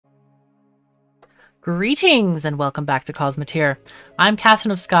Greetings and welcome back to Cosmoteer. I'm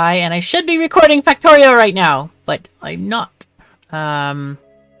KatherineOfSky and I should be recording Factorio right now, but I'm not. Yeah,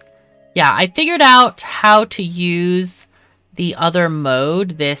 I figured out how to use the other mode,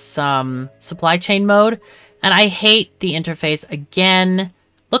 this supply chain mode, and I hate the interface again.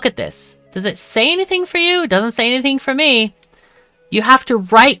 Look at this. Does it say anything for you? It doesn't say anything for me. You have to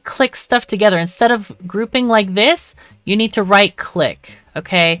right-click stuff together. Instead of grouping like this, you need to right-click,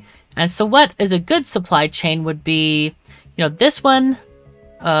 okay? And so what is a good supply chain would be, you know, this one,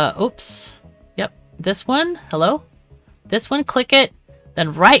 oops, yep, this one, hello? This one, click it,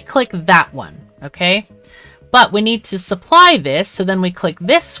 then right-click that one, okay? But we need to supply this, so then we click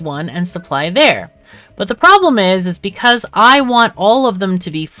this one and supply there. But the problem is because I want all of them to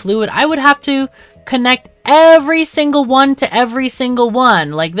be fluid, I would have to connect every single one to every single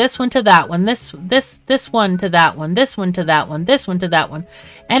one, like this one to that one, this one to that one, this one to that one, this one to that one.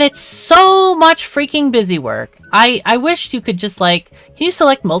 And it's so much freaking busy work. I wish you could just like, can you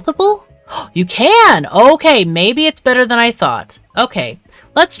select multiple? You can! Okay, maybe it's better than I thought. Okay,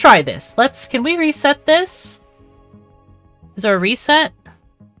 let's try this. Can we reset this? Is there a reset?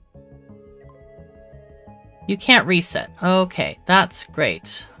 You can't reset. Okay, that's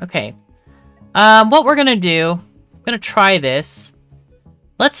great. Okay. What we're gonna do, I'm gonna try this.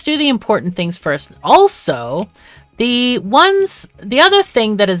 Let's do the important things first. Also, the other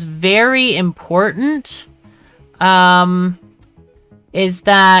thing that is very important, is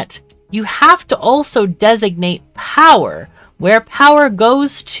that you have to also designate power, where power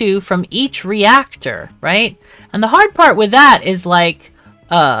goes to from each reactor, right? And the hard part with that is like,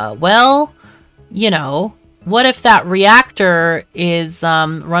 well, you know, what if that reactor is,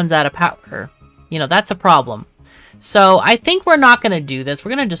 runs out of power? You know, that's a problem. So I think we're not going to do this.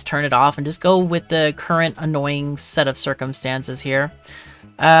 We're going to just turn it off and just go with the current annoying set of circumstances here.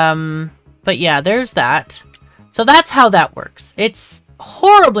 But yeah, there's that. So that's how that works. It's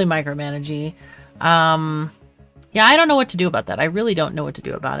horribly micromanagey. Yeah, I don't know what to do about that. I really don't know what to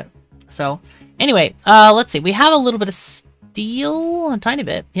do about it. So anyway, let's see. We have a little bit of steel, a tiny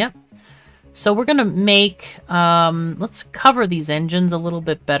bit. Yep. So we're going to make, let's cover these engines a little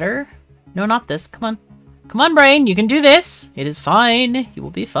bit better. No, not this. Come on. Come on, brain. You can do this. It is fine. You will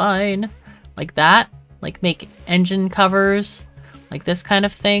be fine. Like that. Like make engine covers. Like this kind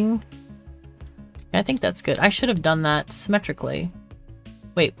of thing. I think that's good. I should have done that symmetrically.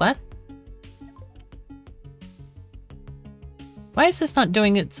 Wait, what? Why is this not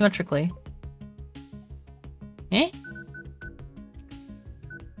doing it symmetrically? Eh?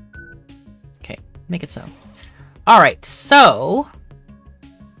 Okay, make it so. Alright, so...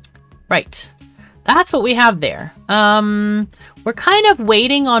 Right. That's what we have there. We're kind of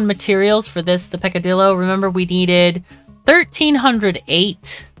waiting on materials for this, the peccadillo. Remember, we needed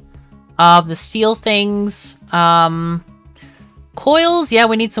 1,308 of the steel things. Coils, yeah,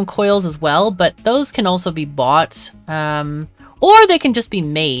 we need some coils as well, but those can also be bought. Or they can just be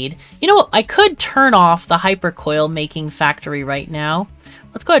made. You know what? I could turn off the hypercoil making factory right now.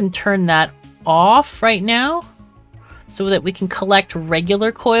 Let's go ahead and turn that off right now, so that we can collect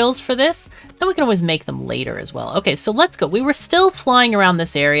regular coils for this. Then we can always make them later as well. Okay, so let's go. We were still flying around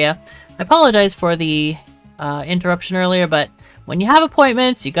this area. I apologize for the interruption earlier, but when you have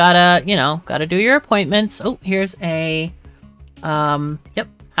appointments, you gotta, you know, gotta do your appointments. Oh, here's a, yep,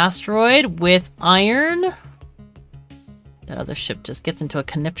 asteroid with iron. That other ship just gets into a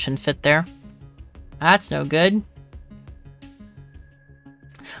conniption fit there. That's no good.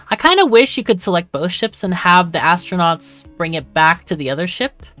 I kind of wish you could select both ships and have the astronauts bring it back to the other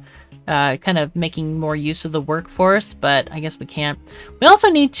ship. Kind of making more use of the workforce, but I guess we can't. We also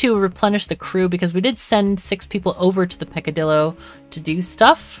need to replenish the crew because we did send 6 people over to the peccadillo to do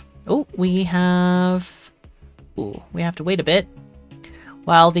stuff. Oh, we have... Ooh, we have to wait a bit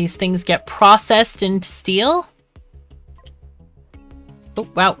while these things get processed into steel. Oh,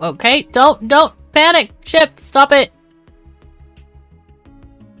 wow, okay. Don't panic, ship, stop it.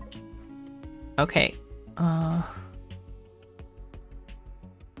 Okay.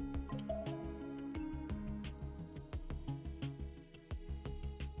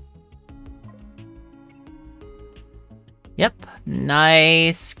 Yep.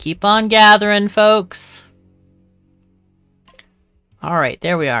 Nice. Keep on gathering, folks. All right,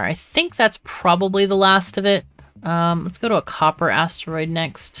 there we are. I think that's probably the last of it. Let's go to a copper asteroid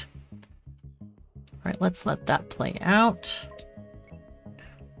next. All right, let's let that play out.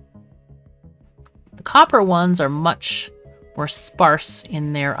 The copper ones are much more sparse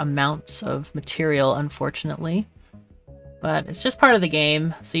in their amounts of material, unfortunately. But it's just part of the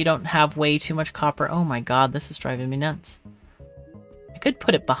game, so you don't have way too much copper. Oh my god, this is driving me nuts. I could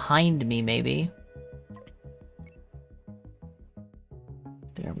put it behind me, maybe.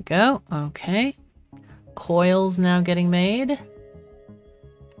 go. Okay. Coils now getting made.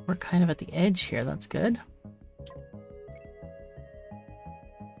 We're kind of at the edge here. That's good.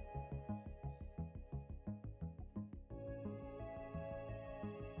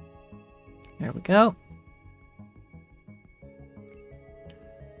 There we go.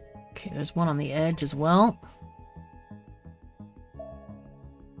 Okay, there's one on the edge as well.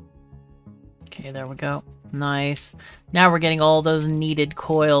 Okay, there we go. Nice. Now we're getting all those needed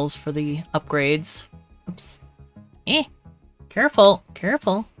coils for the upgrades. Oops. Careful,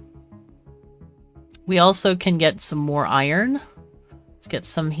 careful. We also can get some more iron. Let's get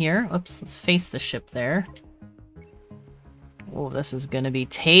some here. Oops, let's face the ship there. Oh, this is gonna be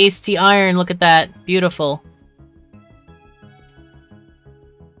tasty iron. Look at that. Beautiful.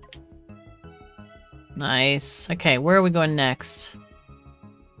 Nice. Okay, where are we going next?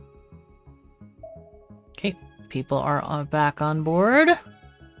 Okay, people are back on board.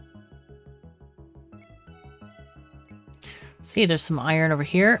 See, there's some iron over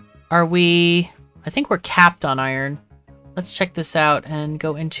here. Are we... I think we're capped on iron. Let's check this out and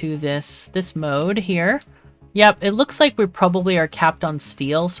go into this mode here. Yep, it looks like we probably are capped on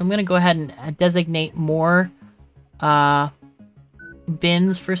steel, so I'm going to go ahead and designate more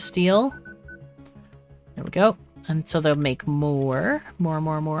bins for steel. There we go. And so they'll make more.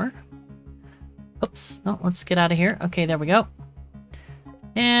 Oops. Oh, let's get out of here. Okay, there we go.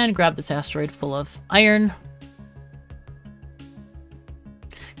 And grab this asteroid full of iron.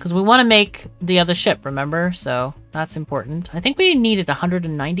 Because we want to make the other ship, remember? So that's important. I think we needed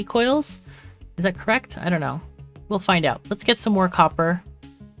 190 coils. Is that correct? I don't know. We'll find out. Let's get some more copper.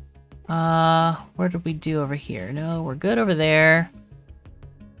 Where did we do over here? No, we're good over there.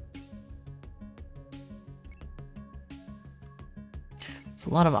 There's a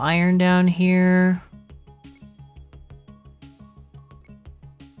lot of iron down here.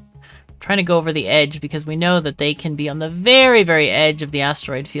 Trying to go over the edge because we know that they can be on the very, very edge of the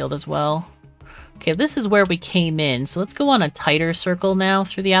asteroid field as well. Okay, this is where we came in. So let's go on a tighter circle now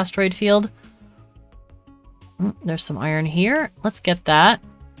through the asteroid field. There's some iron here. Let's get that.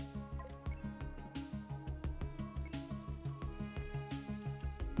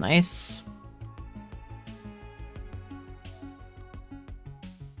 Nice.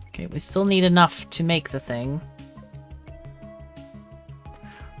 Okay, we still need enough to make the thing.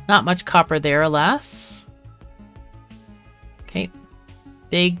 Not much copper there, alas. Okay.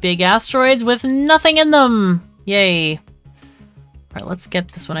 Big asteroids with nothing in them! Yay. Alright, let's get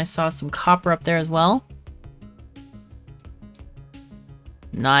this one. I saw some copper up there as well.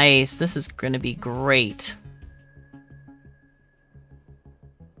 Nice. This is going to be great.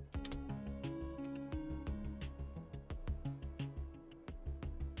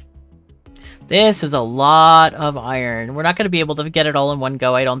 This is a lot of iron. We're not going to be able to get it all in one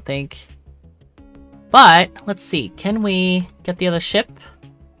go, I don't think. But, let's see. Can we get the other ship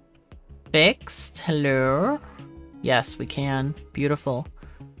fixed? Hello? Yes, we can. Beautiful.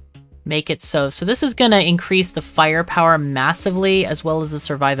 Make it so. So this is going to increase the firepower massively as well as the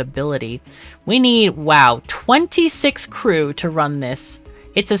survivability. We need, wow, 26 crew to run this.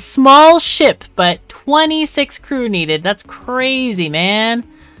 It's a small ship, but 26 crew needed. That's crazy, man.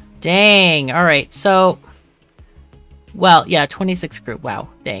 Dang. All right. So, well, yeah, 26 crew. Wow.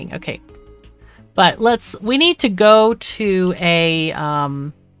 Dang. Okay. But we need to go to a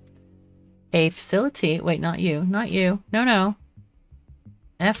facility. Wait, not you. Not you. No.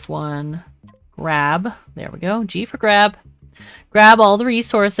 F1. Grab. There we go. G for grab. Grab all the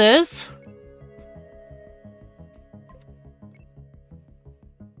resources.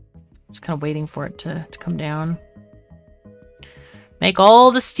 Just kind of waiting for it to come down. Make all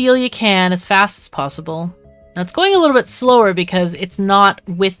the steel you can as fast as possible. Now it's going a little bit slower because it's not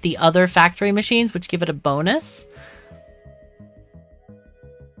with the other factory machines, which give it a bonus.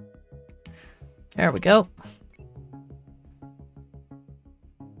 There we go.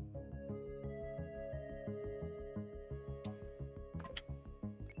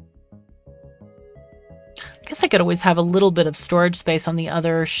 I guess I could always have a little bit of storage space on the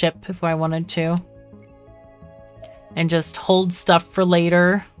other ship if I wanted to. And just hold stuff for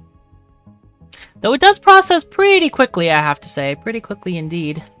later. Though it does process pretty quickly, I have to say. Pretty quickly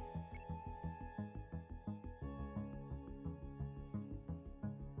indeed.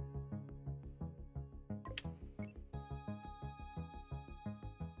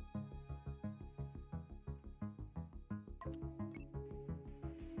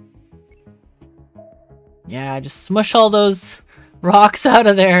 Yeah, just smush all those rocks out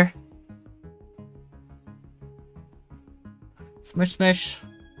of there. Smush, smush.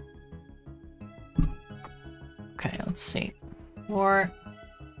 Okay, let's see. More.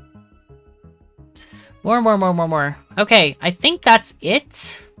 More. Okay, I think that's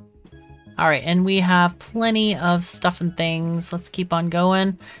it. Alright, and we have plenty of stuff and things. Let's keep on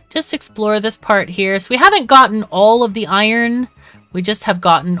going. Just explore this part here. So we haven't gotten all of the iron. We just have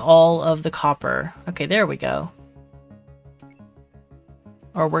gotten all of the copper. Okay, there we go.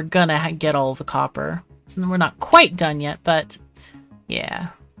 Or we're gonna get all the copper. So we're not quite done yet, but yeah.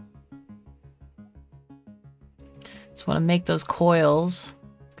 Just want to make those coils.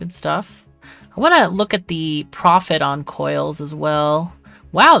 Good stuff. I want to look at the profit on coils as well.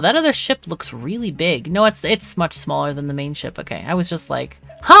 Wow, that other ship looks really big. No, it's much smaller than the main ship. Okay, I was just like,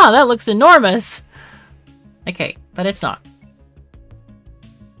 huh, that looks enormous. Okay, but it's not.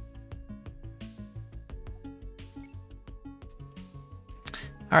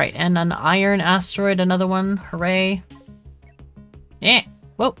 Alright, and an iron asteroid, another one. Hooray. Yeah.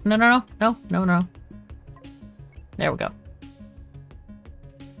 Whoa, no. There we go.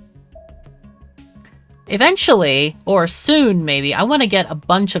 Eventually, or soon maybe, I want to get a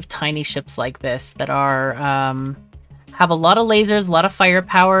bunch of tiny ships like this that are, have a lot of lasers, a lot of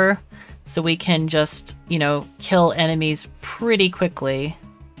firepower, so we can just, you know, kill enemies pretty quickly.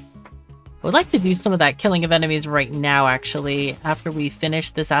 I would like to do some of that killing of enemies right now, actually, after we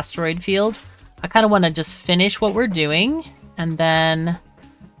finish this asteroid field. I kind of want to just finish what we're doing, and then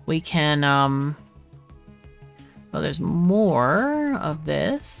we can, oh, there's more of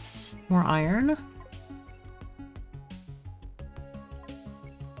this. More iron.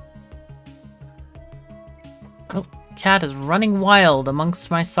 Oh, cat is running wild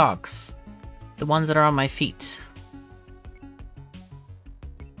amongst my socks. The ones that are on my feet.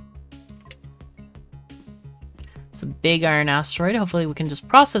 It's a big iron asteroid. Hopefully we can just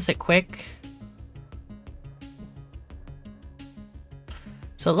process it quick.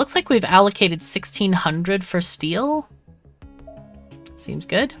 So it looks like we've allocated 1,600 for steel. Seems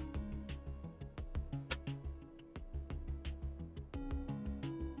good.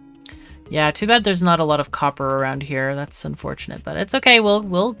 Yeah, too bad there's not a lot of copper around here. That's unfortunate, but it's okay.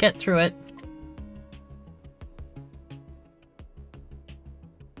 We'll get through it.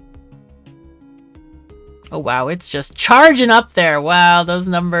 Oh wow, it's just charging up there. Wow, those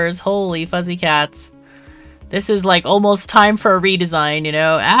numbers. Holy fuzzy cats. This is like almost time for a redesign, you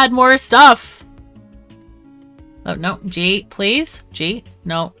know? Add more stuff! Oh, no. G, please. G.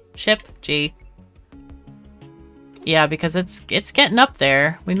 No. Ship. G. Yeah, because it's getting up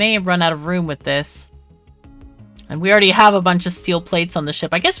there. We may have run out of room with this. And we already have a bunch of steel plates on the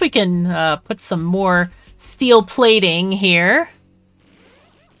ship. I guess we can put some more steel plating here.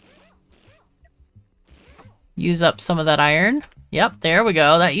 Use up some of that iron. Yep, there we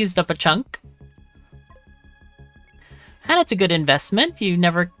go. That used up a chunk. And it's a good investment. You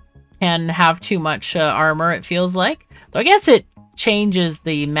never can have too much armor, it feels like. Though I guess it changes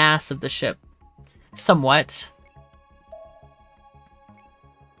the mass of the ship somewhat.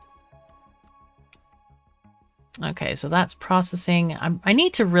 Okay, so that's processing. I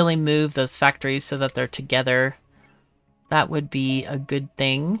need to really move those factories so that they're together. That would be a good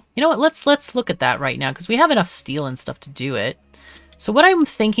thing. You know what? Let's look at that right now because we have enough steel and stuff to do it. So what I'm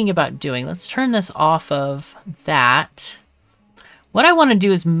thinking about doing, let's turn this off of that. What I want to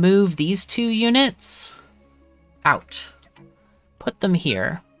do is move these 2 units out. Put them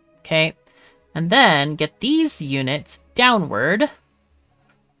here. Okay. And then get these units downward.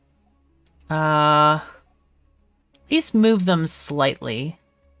 At least move them slightly.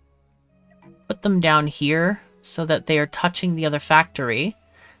 Put them down here so that they are touching the other factory.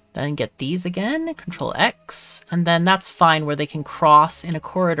 Then get these again, Control X, and then that's fine where they can cross in a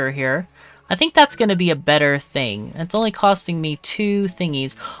corridor here. I think that's going to be a better thing. It's only costing me 2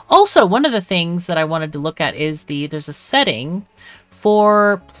 thingies. Also, one of the things that I wanted to look at is there's a setting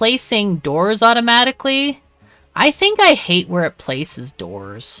for placing doors automatically. I think I hate where it places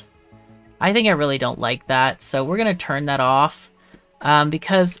doors. I think I really don't like that, so we're going to turn that off.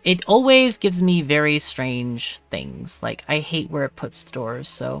 Because it always gives me very strange things. Like, I hate where it puts the doors.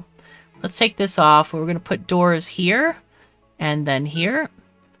 So, let's take this off. We're going to put doors here. And then here.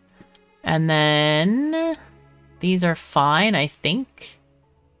 And then these are fine, I think.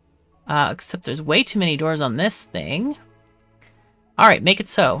 Except there's way too many doors on this thing. Alright, make it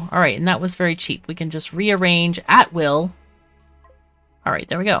so. Alright, and that was very cheap. We can just rearrange at will. Alright,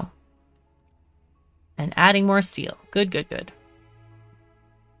 there we go. And adding more steel. Good, good, good.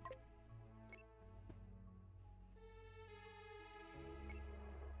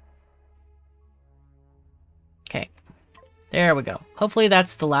 Okay, there we go. Hopefully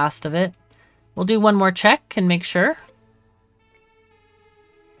that's the last of it. We'll do one more check and make sure.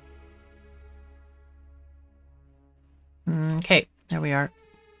 Okay, there we are.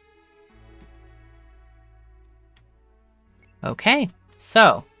 Okay,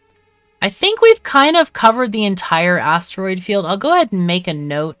 so I think we've kind of covered the entire asteroid field. I'll go ahead and make a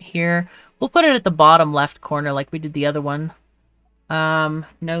note here. We'll put it at the bottom left corner like we did the other one. No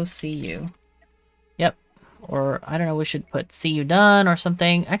CU. Yep. Or, I don't know, we should put CU done or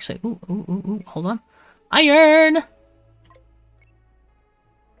something. Actually, ooh, hold on. Iron!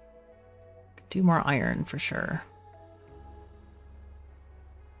 Do more iron for sure.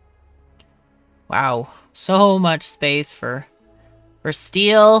 Wow. So much space for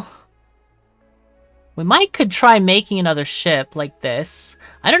steel. We could try making another ship like this.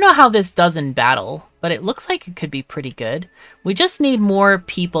 I don't know how this does in battle, but it looks like it could be pretty good. We just need more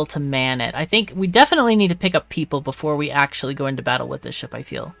people to man it. I think we definitely need to pick up people before we actually go into battle with this ship, I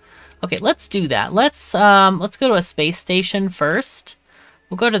feel. Okay, let's do that. Let's go to a space station first.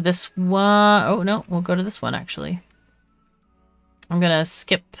 We'll go to this one. Oh, no, we'll go to this one, actually. I'm gonna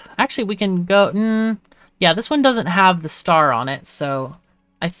skip. Actually, we can go... yeah, this one doesn't have the star on it, so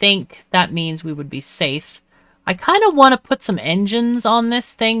I think that means we would be safe. I kind of want to put some engines on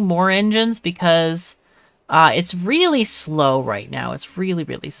this thing, more engines, because it's really slow right now. It's really,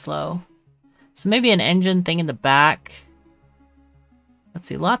 really slow. So maybe an engine thing in the back. Let's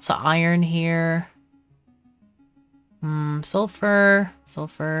see, lots of iron here. Sulfur,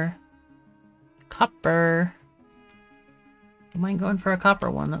 copper. I mind going for a copper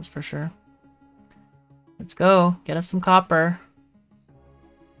one, that's for sure. Let's go, get us some copper.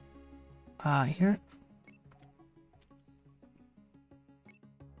 Here.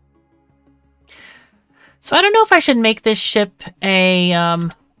 So I don't know if I should make this ship a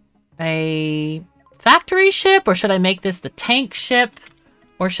factory ship, or should I make this the tank ship?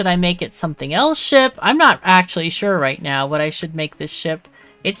 Or should I make it something else ship? I'm not actually sure right now what I should make this ship.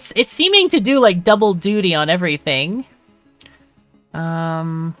 It's seeming to do like double duty on everything.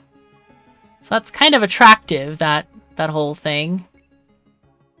 So that's kind of attractive, that whole thing.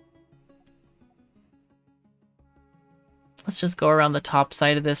 Let's just go around the top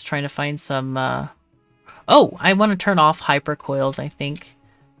side of this, trying to find some... Oh, I want to turn off hypercoils, I think.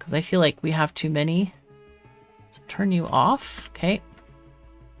 Because I feel like we have too many. So turn you off. Okay.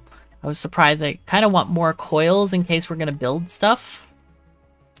 I was surprised. I kind of want more coils in case we're going to build stuff.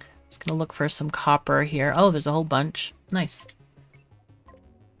 Just going to look for some copper here. Oh, there's a whole bunch. Nice.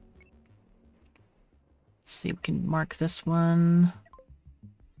 Let's see, we can mark this one.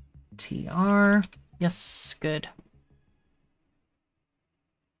 TR. Yes, good.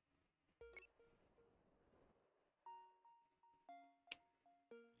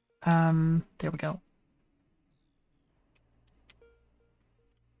 There we go.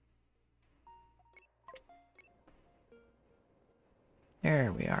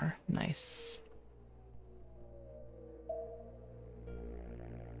 There we are. Nice.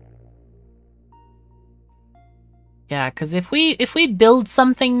 Yeah, because if we build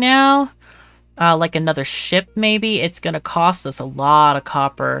something now, like another ship maybe, it's going to cost us a lot of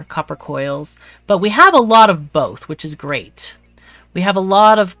copper coils. But we have a lot of both, which is great. We have a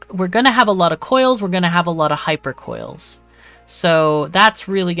lot of... We're going to have a lot of coils. We're going to have a lot of hypercoils. So that's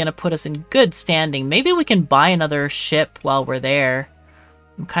really going to put us in good standing. Maybe we can buy another ship while we're there.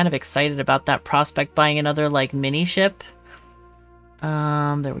 I'm kind of excited about that prospect, buying another, like, mini ship.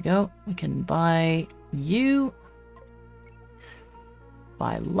 There we go. We can buy you.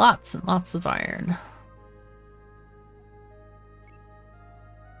 Buy lots and lots of iron.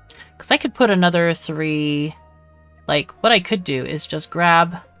 Because I could put another 3... Like, what I could do is just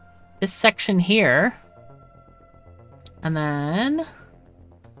grab this section here. And then...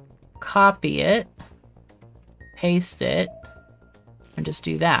 copy it. Paste it. And just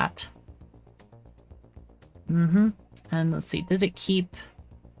do that. And let's see, did it keep...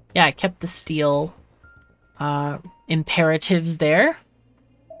 Yeah, it kept the steel imperatives there.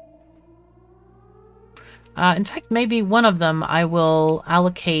 In fact, maybe one of them I will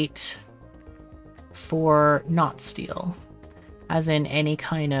allocate for not steel. As in any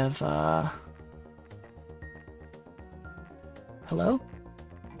kind of... Hello?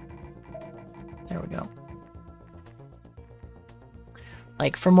 There we go.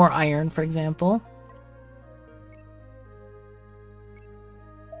 Like for more iron, for example.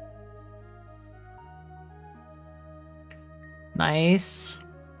 Nice.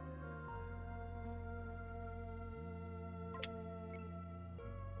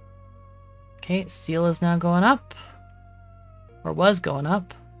 Okay, steel is now going up. Or was going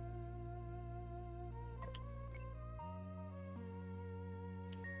up.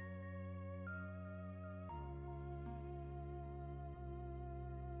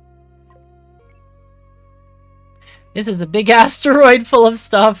 This is a big asteroid full of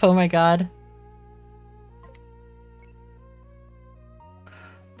stuff. Oh my god.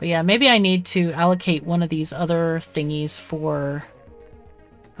 But yeah, maybe I need to allocate one of these other thingies for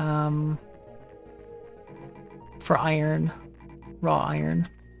iron, raw iron.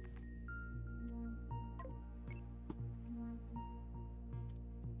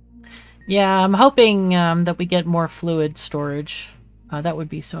 Yeah, I'm hoping that we get more fluid storage. That would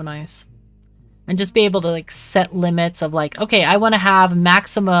be so nice. And just be able to like set limits of like, okay, I want to have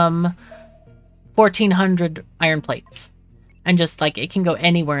maximum 1,400 iron plates. And just like, it can go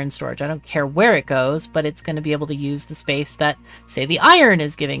anywhere in storage. I don't care where it goes, but it's going to be able to use the space that, say, the iron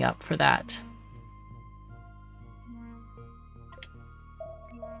is giving up for that.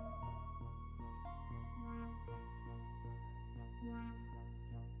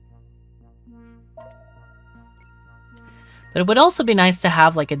 But it would also be nice to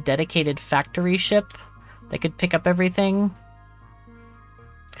have like a dedicated factory ship that could pick up everything.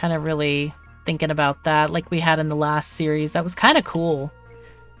 Kind of really thinking about that, like we had in the last series. That was kind of cool.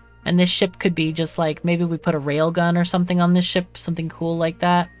 And this ship could be just like, maybe we put a railgun or something on this ship, something cool like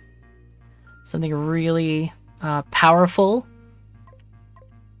that. Something really powerful.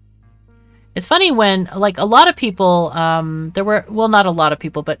 It's funny when, like, a lot of people, there were, well, not a lot of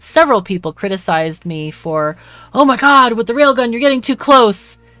people, but several people criticized me for, oh my god, with the railgun, you're getting too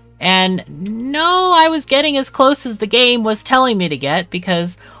close. And no, I was getting as close as the game was telling me to get,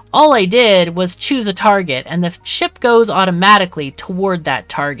 because all I did was choose a target, and the ship goes automatically toward that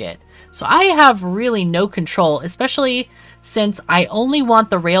target. So I have really no control, especially since I only want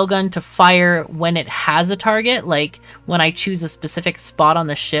the railgun to fire when it has a target, like when I choose a specific spot on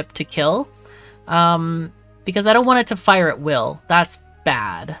the ship to kill. Because I don't want it to fire at will. That's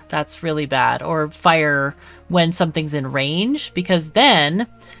bad. That's really bad. Or fire when something's in range, because then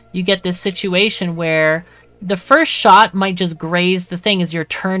you get this situation where the first shot might just graze the thing as you're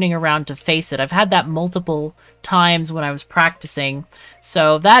turning around to face it. I've had that multiple times when I was practicing.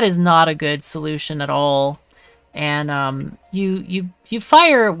 So that is not a good solution at all. And you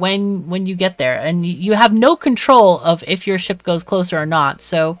fire when you get there, and you have no control of if your ship goes closer or not.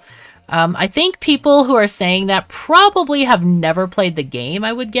 So I think people who are saying that probably have never played the game,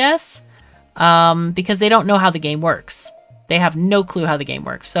 I would guess, because they don't know how the game works. They have no clue how the game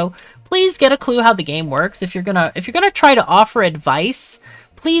works. So please get a clue how the game works. If you're gonna try to offer advice,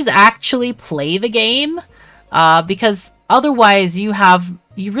 please actually play the game, because otherwise you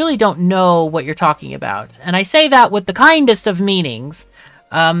really don't know what you're talking about. And I say that with the kindest of meanings,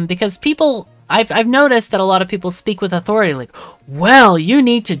 because people, I've noticed that a lot of people speak with authority, like, well, you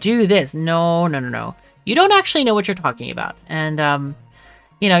need to do this. No. You don't actually know what you're talking about. And,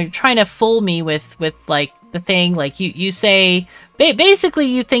 you know, you're trying to fool me with like, the thing, like, you say, basically,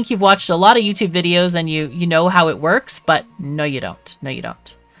 you think you've watched a lot of YouTube videos and you know how it works, but no, you don't. No, you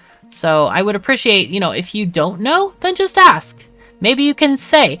don't. So I would appreciate, you know, if you don't know, then just ask. Maybe you can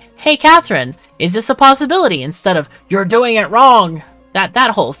say, hey, Katherine, is this a possibility? Instead of, you're doing it wrong.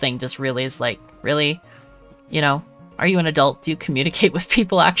 That whole thing just really is like, really? You know, are you an adult? Do you communicate with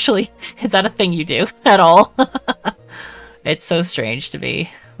people, actually? Is that a thing you do at all? It's so strange to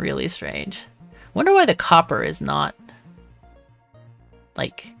me. Really strange. Wonder why the copper is not,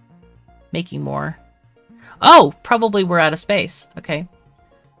 like, making more. Oh, probably we're out of space. Okay.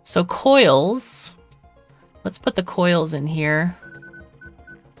 So coils. Let's put the coils in here.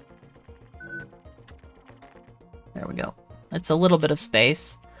 There we go. It's a little bit of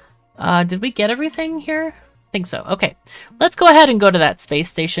space. Did we get everything here? I think so. Okay. Let's go ahead and go to that space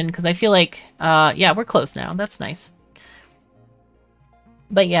station, because I feel like, yeah, we're close now. That's nice.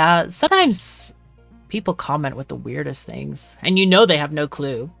 But yeah, sometimes people comment with the weirdest things, and you know they have no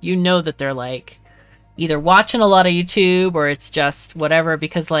clue. You know that they're like either watching a lot of YouTube or it's just whatever,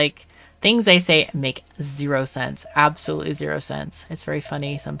 because like things they say make zero sense. Absolutely zero sense. It's very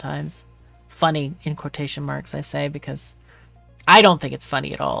funny sometimes. Funny in quotation marks, I say, because I don't think it's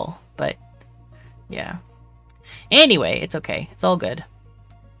funny at all. But yeah. Anyway, it's okay. It's all good.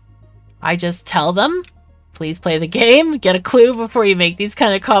 I just tell them, please play the game. Get a clue before you make these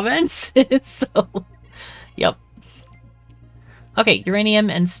kind of comments. So, yep. Okay, uranium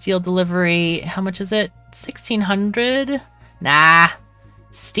and steel delivery. How much is it? 1,600? Nah.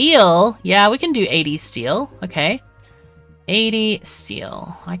 Steel? Yeah, we can do 80 steel. Okay. 80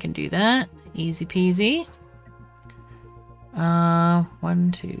 steel. I can do that. Easy peasy.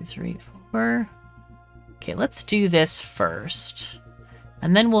 1, 2, 3, 4. Okay, let's do this first.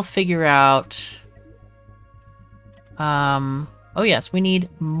 And then we'll figure out... oh yes, we need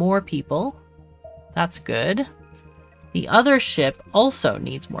more people. That's good. The other ship also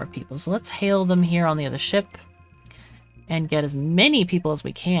needs more people, so let's hail them here on the other ship and get as many people as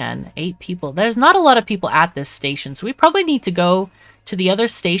we can. 8 people. There's not a lot of people at this station, so we probably need to go to the other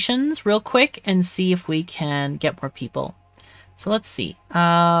stations real quick and see if we can get more people. So let's see.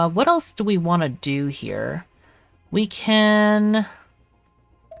 What else do we want to do here? We can...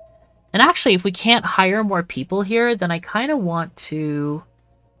 And actually, if we can't hire more people here, then I kind of want to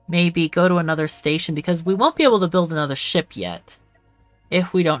maybe go to another station because we won't be able to build another ship yet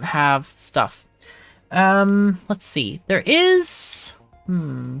if we don't have stuff. Let's see. There is...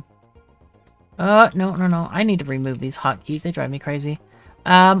 No. I need to remove these hotkeys. They drive me crazy.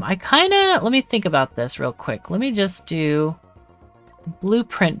 I kind of... Let me think about this real quick. Let me just do...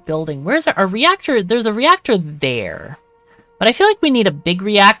 Blueprint building. Where's our reactor? There's a reactor there. But I feel like we need a big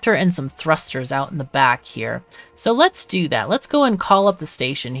reactor and some thrusters out in the back here. So let's do that. Let's go and call up the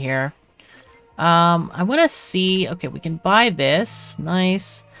station here. I want to see... Okay, we can buy this.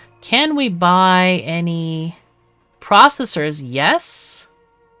 Nice. Can we buy any processors? Yes.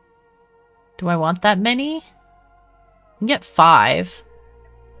 Do I want that many? I can get 5.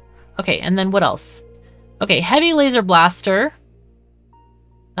 Okay, and then what else? Okay, heavy laser blaster.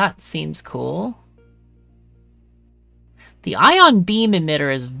 That seems cool. The ion beam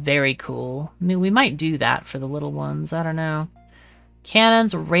emitter is very cool. I mean, we might do that for the little ones. I don't know.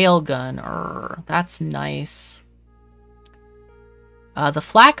 Cannons, railgun. That's nice. The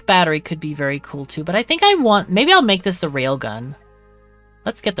flak battery could be very cool too, but I think I want... Maybe I'll make this the railgun.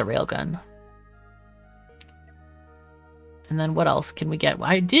 Let's get the railgun. And then what else can we get?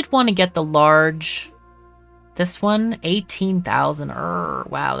 I did want to get the large... This one, 18,000.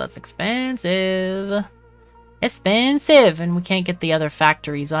 Wow, that's expensive. Expensive, and we can't get the other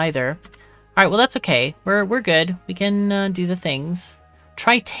factories either. All right, well, that's okay. We're good. We can do the things.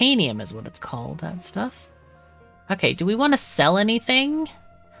 Tritanium is what it's called, that stuff. Okay, do we want to sell anything?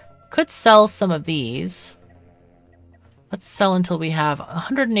 Could sell some of these. Let's sell until we have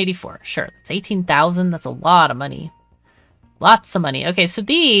 184. Sure, that's 18,000. That's a lot of money. Lots of money. Okay, so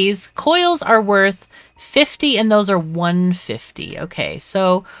these coils are worth 50 and those are 150. Okay,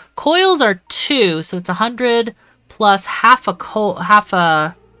 so coils are 2, so it's 100 plus half a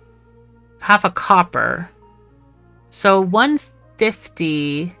copper. So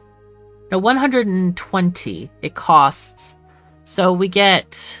 150, no, 120 it costs. So we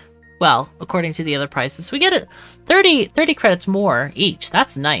get, well, according to the other prices, we get it 30 credits more each.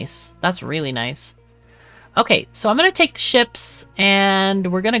 That's nice. That's really nice. Okay, so I'm going to take the ships and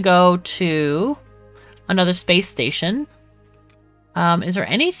we're going to go to another space station. Is there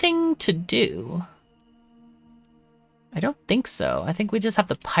anything to do? I don't think so. I think we just have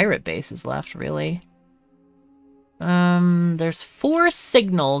the pirate bases left, really. There's 4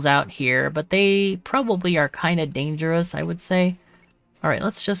 signals out here, but they probably are kind of dangerous, I would say. All right,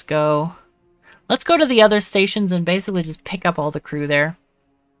 let's just go. Let's go to the other stations and basically just pick up all the crew there.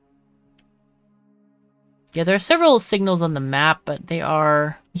 Yeah, there are several signals on the map, but they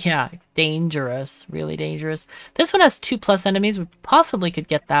are, yeah, dangerous. Really dangerous. This one has 2+ enemies. We possibly could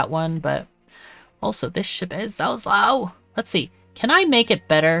get that one, but also this ship is so slow. Let's see. Can I make it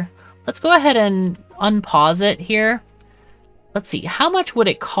better? Let's go ahead and unpause it here. Let's see. How much would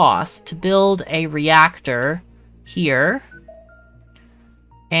it cost to build a reactor here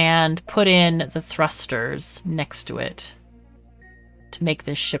and put in the thrusters next to it to make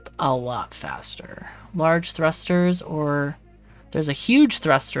this ship a lot faster? Large thrusters, or there's a huge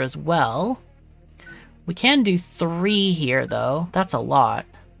thruster as well. We can do 3 here, though. That's a lot.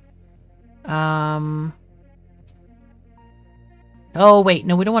 Oh, wait.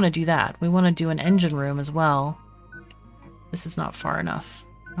 No, we don't want to do that. We want to do an engine room as well. This is not far enough.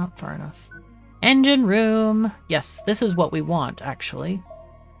 Not far enough. Engine room. Yes, this is what we want, actually.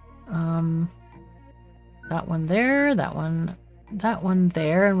 That one there. That one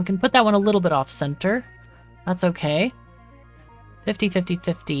there. And we can put that one a little bit off center. That's okay. 50, 50,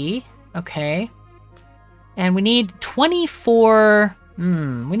 50. Okay. And we need 24...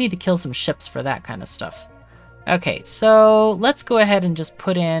 we need to kill some ships for that kind of stuff. Okay, so let's go ahead and just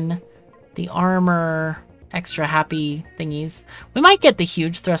put in the armor extra happy thingies. We might get the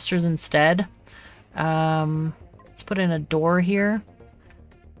huge thrusters instead. Let's put in a door here.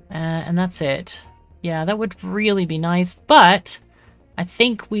 And that's it. Yeah, that would really be nice, but I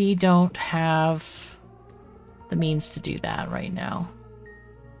think we don't have the means to do that right now.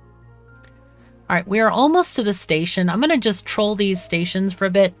 All right, we are almost to the station. I'm going to just troll these stations for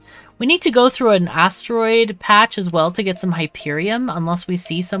a bit. We need to go through an asteroid patch as well to get some Hyperium, unless we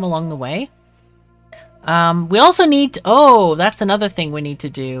see some along the way. We also need to, oh, that's another thing we need to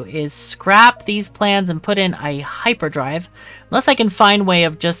do, is scrap these plans and put in a hyperdrive, unless I can find a way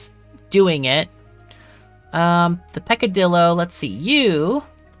of just doing it. The peccadillo, let's see, you,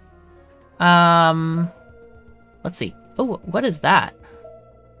 let's see. Oh, what is that?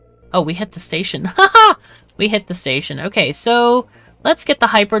 Oh, we hit the station. Haha! We hit the station. Okay, so let's get the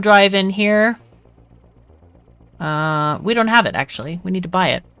hyperdrive in here. We don't have it, actually. We need to buy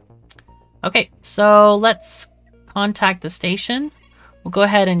it. Okay, so let's contact the station. We'll go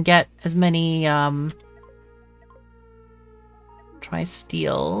ahead and get as many,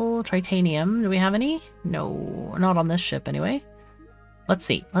 Tri-steel, titanium. Do we have any? No, not on this ship anyway. Let's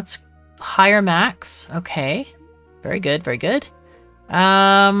see. Let's hire max. Okay. Very good, very good. They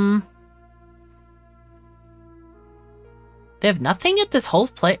have nothing at this whole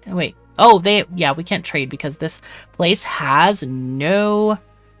place. Wait. Oh, yeah, we can't trade because this place has no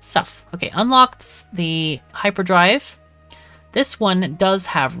stuff. Okay, unlocks the hyperdrive. This one does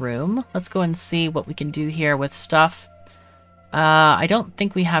have room. Let's go and see what we can do here with stuff. I don't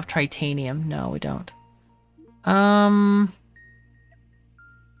think we have titanium. No, we don't.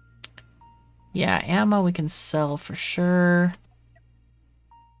 Yeah, ammo we can sell for sure.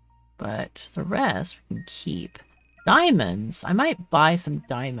 But the rest we can keep. Diamonds. I might buy some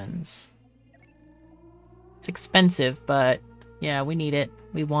diamonds. It's expensive, but yeah, we need it.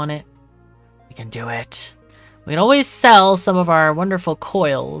 We want it. We can do it. We can always sell some of our wonderful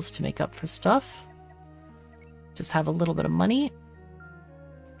coils to make up for stuff. Just have a little bit of money.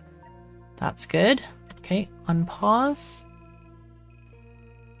 That's good. Okay, unpause.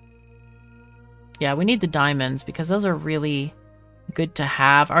 Yeah, we need the diamonds because those are really good to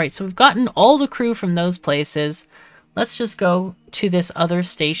have. All right, so we've gotten all the crew from those places. Let's just go to this other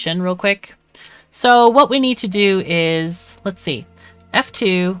station real quick. So what we need to do is, let's see,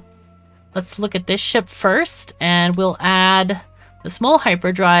 F2. Let's look at this ship first, and we'll add the small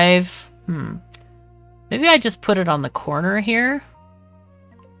hyperdrive. Maybe I just put it on the corner here.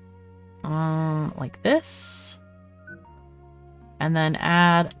 Like this. And then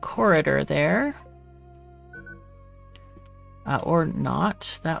add corridor there. Or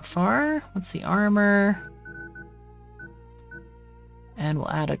not that far. Let's see, armor. And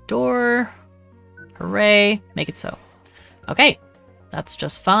we'll add a door. Hooray. Make it so. Okay. That's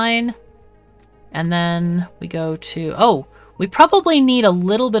just fine. And then we go to... Oh, we probably need a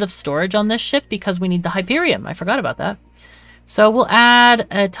little bit of storage on this ship because we need the Hyperium. I forgot about that. So we'll add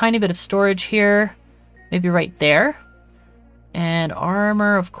a tiny bit of storage here. Maybe right there. And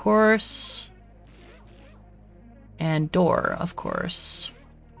armor, of course. And door, of course.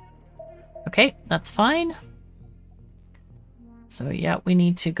 Okay, that's fine. So yeah, we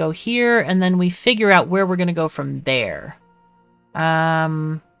need to go here, and then we figure out where we're going to go from there.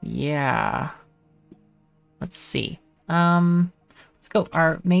 Yeah. Let's see. Let's go.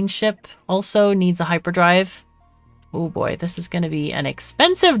 Our main ship also needs a hyperdrive. Oh boy, this is going to be an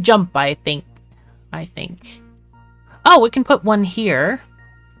expensive jump, I think. Oh, we can put one here.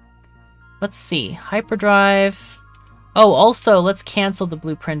 Let's see. Hyperdrive. Oh, also, let's cancel the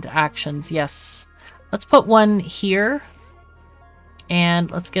blueprint actions. Yes. Let's put one here. And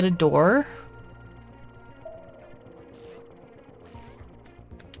let's get a door.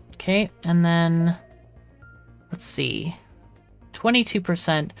 Okay, and then let's see.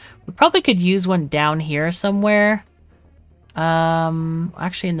 22%. We probably could use one down here somewhere.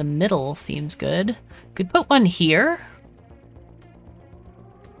 Actually in the middle seems good. Could put one here.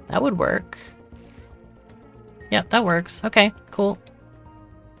 That would work. Yep, that works. Okay, cool.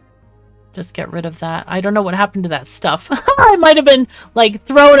 Just get rid of that. I don't know what happened to that stuff. I might have been, like,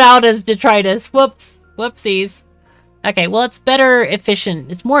 thrown out as detritus. Whoops. Whoopsies. Okay, well, it's better efficient.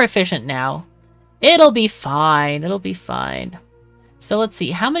 It's more efficient now. It'll be fine. It'll be fine. So let's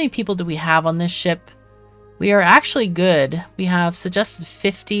see. How many people do we have on this ship? We are actually good. We have suggested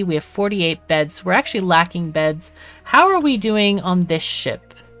 50. We have 48 beds. We're actually lacking beds. How are we doing on this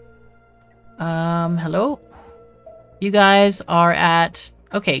ship? Hello? You guys are at...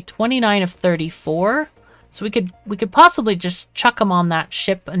 Okay, 29 of 34. So we could possibly just chuck them on that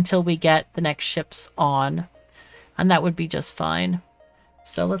ship until we get the next ships on. And that would be just fine.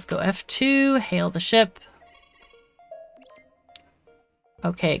 So let's go F2, hail the ship.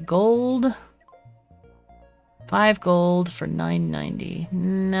 Okay, gold. 5 gold for 990.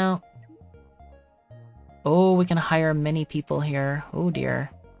 No. Oh, we can hire many people here. Oh dear.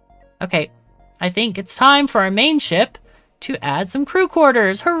 Okay, I think it's time for our main ship to add some crew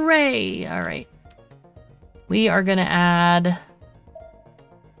quarters. Hooray! All right. We are going to add...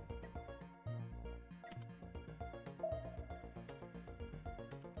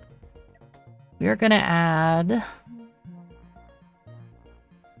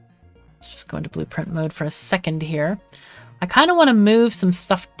 Let's just go into blueprint mode for a second here. I kind of want to move some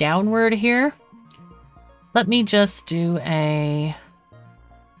stuff downward here. Let me just do a...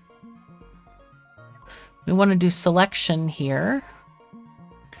 we want to do selection here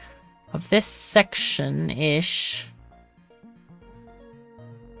of this section-ish.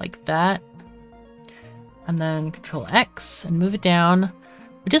 Like that. And then Control X and move it down.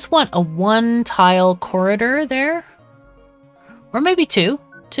 We just want a 1-tile corridor there. Or maybe 2.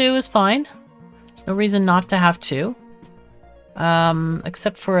 2 is fine. There's no reason not to have 2.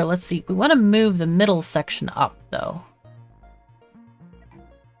 Except for, let's see, we want to move the middle section up, though.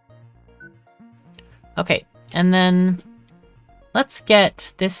 Okay, and then let's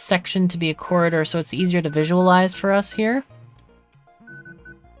get this section to be a corridor so it's easier to visualize for us here.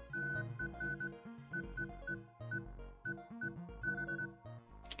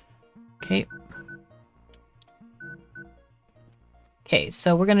 Okay. Okay,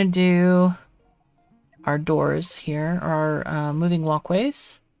 so we're gonna do our doors here, our moving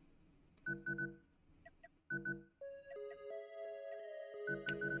walkways.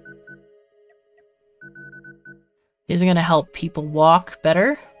 These are gonna help people walk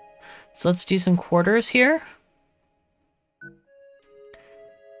better. So let's do some quarters here.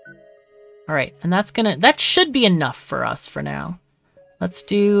 All right, and that should be enough for us for now. Let's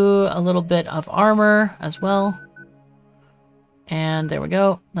do a little bit of armor as well. And there we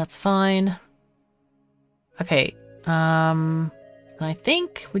go. That's fine. Okay. And I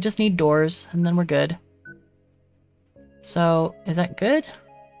think we just need doors and then we're good. So, is that good?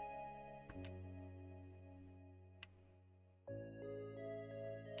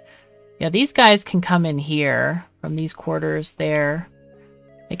 Yeah, these guys can come in here from these quarters there.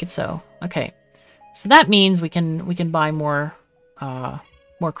 Make it so. Okay. So that means we can buy more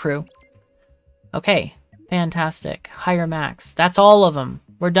crew. Okay, fantastic. Hire max. That's all of them.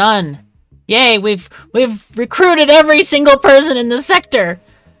 We're done. Yay, we've recruited every single person in the sector.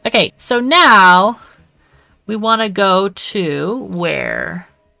 Okay, so now we want to go to where?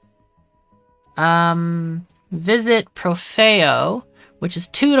 Visit Profeo, which is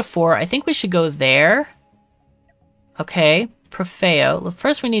 2 to 4. I think we should go there. Okay, Profeo.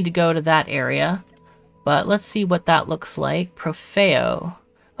 First we need to go to that area. But let's see what that looks like. Profeo.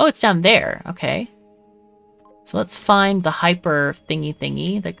 Oh, it's down there. Okay. So let's find the hyper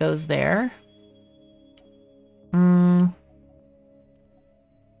thingy that goes there.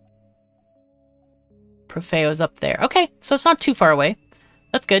 Profeo's up there. Okay, so it's not too far away.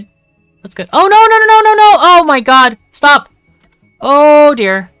 That's good. That's good. Oh, no. Oh, my God. Stop. Oh,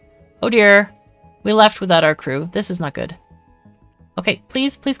 dear. Oh, dear. We left without our crew. This is not good. Okay,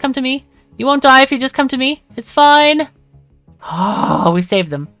 please come to me. You won't die if you just come to me. It's fine. Oh, we saved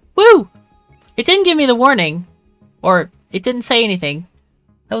them. Woo! It didn't give me the warning. Or, it didn't say anything.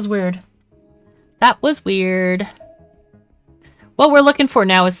 That was weird. That was weird. What we're looking for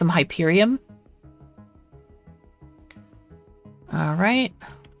now is some Hyperium. Alright.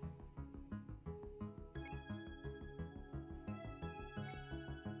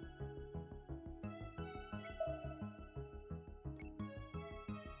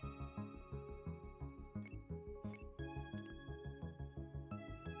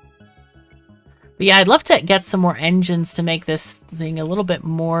 But yeah, I'd love to get some more engines to make this thing a little bit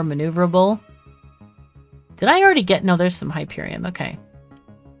more maneuverable. Did I already get... No, there's some Hyperium. Okay.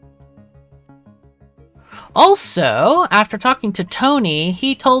 Also, after talking to Tony,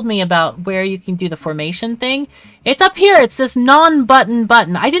 he told me about where you can do the formation thing. It's up here. It's this non-button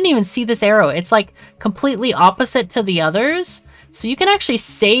button. I didn't even see this arrow. It's like completely opposite to the others. So you can actually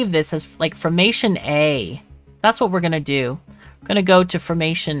save this as like formation A. That's what we're going to do. I'm going to go to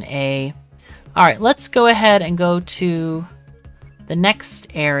formation A. All right, let's go ahead and go to the next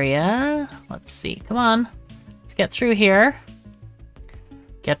area. Let's see. Come on. Let's get through here.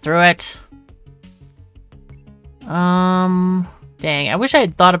 Get through it. Dang. I wish I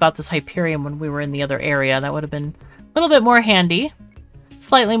had thought about this Hyperium when we were in the other area. That would have been a little bit more handy.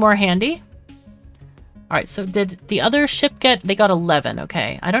 Slightly more handy. All right, so did the other ship get... They got 11.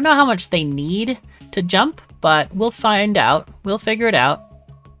 Okay. I don't know how much they need to jump, but we'll find out. We'll figure it out.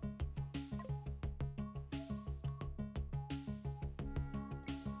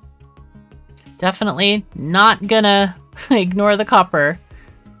 Definitely not gonna ignore the copper.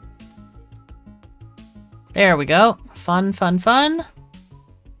 There we go. Fun, fun, fun.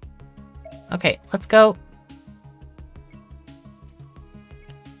 Okay, let's go.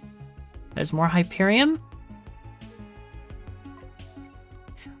 There's more Hyperium.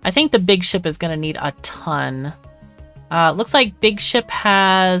 I think the big ship is gonna need a ton. Looks like big ship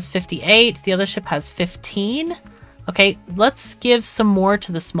has 58. The other ship has 15. Okay, let's give some more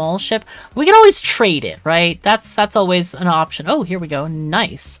to the small ship. We can always trade it, right? That's always an option. Oh, here we go.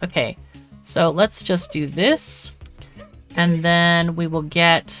 Nice. Okay, so let's just do this. And then we will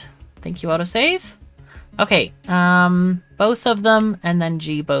get... Thank you, autosave. Okay, both of them, and then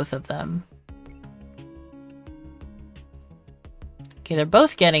G, both of them. Okay, they're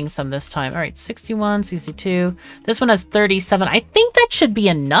both getting some this time. All right, 61, 62. This one has 37. I think that should be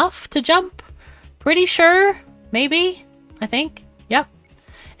enough to jump. Pretty sure. Maybe. I think. Yep.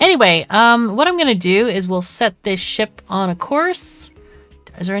 Anyway, what I'm going to do is we'll set this ship on a course.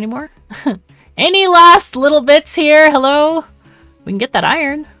 Is there any more? Any last little bits here? Hello? We can get that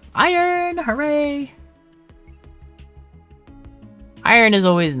iron. Iron! Hooray! Iron is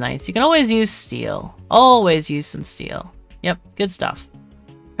always nice. You can always use steel. Always use some steel. Yep, good stuff.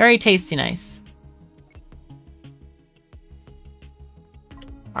 Very tasty nice.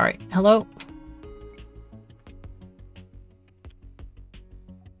 Alright, hello?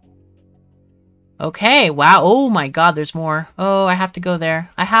 Okay, wow. Oh my god, there's more. Oh, I have to go there.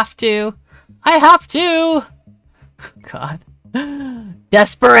 I have to. I have to! God.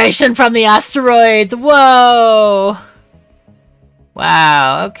 Desperation from the asteroids! Whoa!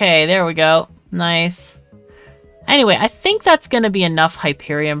 Wow, okay, there we go. Nice. Anyway, I think that's going to be enough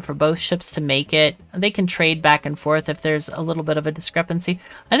Hyperium for both ships to make it. They can trade back and forth if there's a little bit of a discrepancy.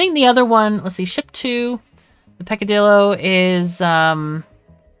 I think the other one, let's see, ship 2, the Peccadillo is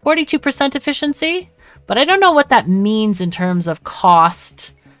 42% efficiency, but I don't know what that means in terms of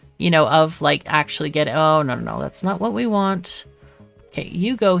cost, you know, of like actually getting, oh, no, that's not what we want. Okay,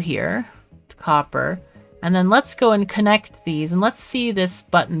 you go here to copper, and then let's go and connect these, and let's see this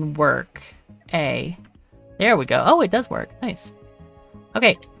button work. A. There we go. Oh, it does work. Nice.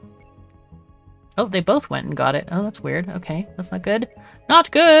 Okay. Oh, they both went and got it. Oh, that's weird. Okay, that's not good.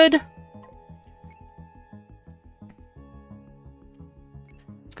 Not good!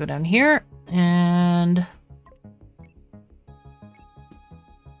 Let's go down here, and...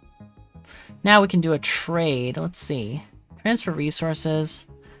 now we can do a trade. Let's see. Transfer resources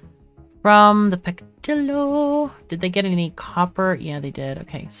from the Peccadillo. Did they get any copper? Yeah, they did.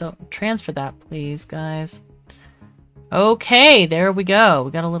 Okay, so transfer that, please, guys. Okay, there we go.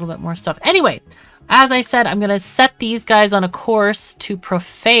 We got a little bit more stuff. Anyway, as I said, I'm going to set these guys on a course to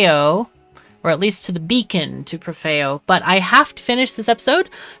Profeo, or at least to the beacon to Profeo. But I have to finish this episode,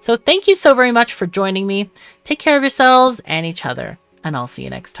 so thank you so very much for joining me. Take care of yourselves and each other, and I'll see you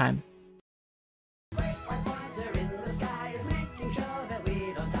next time.